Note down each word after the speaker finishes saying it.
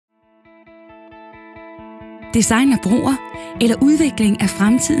design af broer eller udvikling af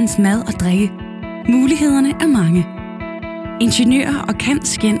fremtidens mad og drikke. Mulighederne er mange. Ingeniører og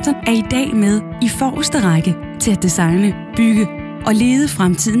scient er i dag med i forreste række til at designe, bygge og lede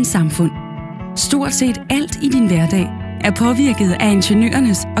fremtidens samfund. Stort set alt i din hverdag er påvirket af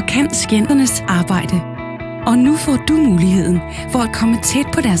ingeniørernes og scienternes arbejde. Og nu får du muligheden for at komme tæt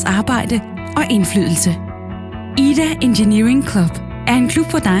på deres arbejde og indflydelse. Ida Engineering Club er en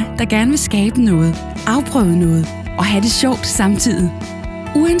klub for dig, der gerne vil skabe noget, afprøve noget og have det sjovt samtidig.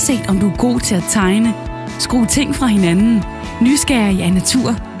 Uanset om du er god til at tegne, skrue ting fra hinanden, nysgerrig af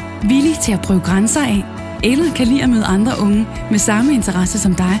natur, villig til at prøve grænser af, eller kan lide at møde andre unge med samme interesse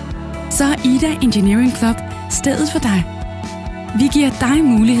som dig, så er Ida Engineering Club stedet for dig. Vi giver dig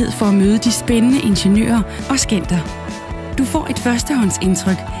mulighed for at møde de spændende ingeniører og scienter. Du får et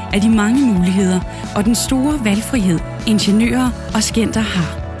førstehåndsindtryk af de mange muligheder og den store valgfrihed, ingeniører og scienter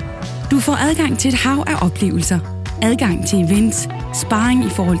har. Du får adgang til et hav af oplevelser, adgang til events, sparring i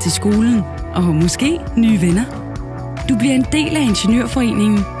forhold til skolen og måske nye venner. Du bliver en del af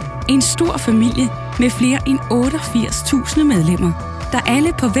Ingeniørforeningen, en stor familie med flere end 88.000 medlemmer, der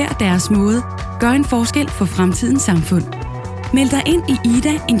alle på hver deres måde gør en forskel for fremtidens samfund. Meld dig ind i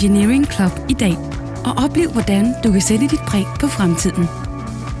Ida Engineering Club i dag og oplev, hvordan du kan sætte dit præg på fremtiden.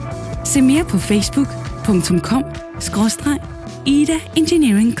 Se mere på facebook.com/Ida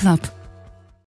Engineering Club.